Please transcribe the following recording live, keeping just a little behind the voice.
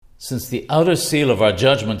Since the outer seal of our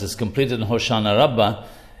judgment is completed in Hosha'na Rabba,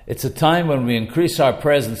 it's a time when we increase our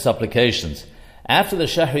prayers and supplications. After the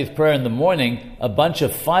Shachrit prayer in the morning, a bunch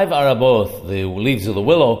of 5 araboth, the leaves of the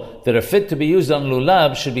willow, that are fit to be used on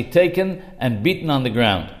lulav should be taken and beaten on the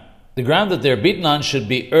ground. The ground that they're beaten on should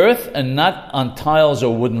be earth and not on tiles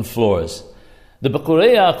or wooden floors. The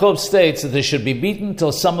Rabbi Ya'aqob states that they should be beaten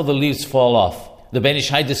till some of the leaves fall off. The Ben Ish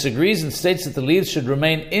Hai disagrees and states that the leaves should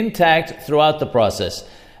remain intact throughout the process.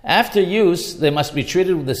 After use, they must be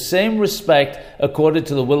treated with the same respect according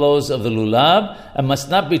to the willows of the lulav and must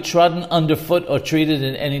not be trodden underfoot or treated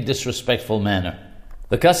in any disrespectful manner.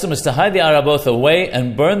 The custom is to hide the araboth away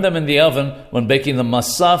and burn them in the oven when baking the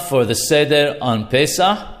matzah for the seder on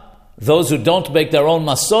Pesach. Those who don't bake their own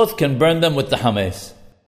matzot can burn them with the hametz.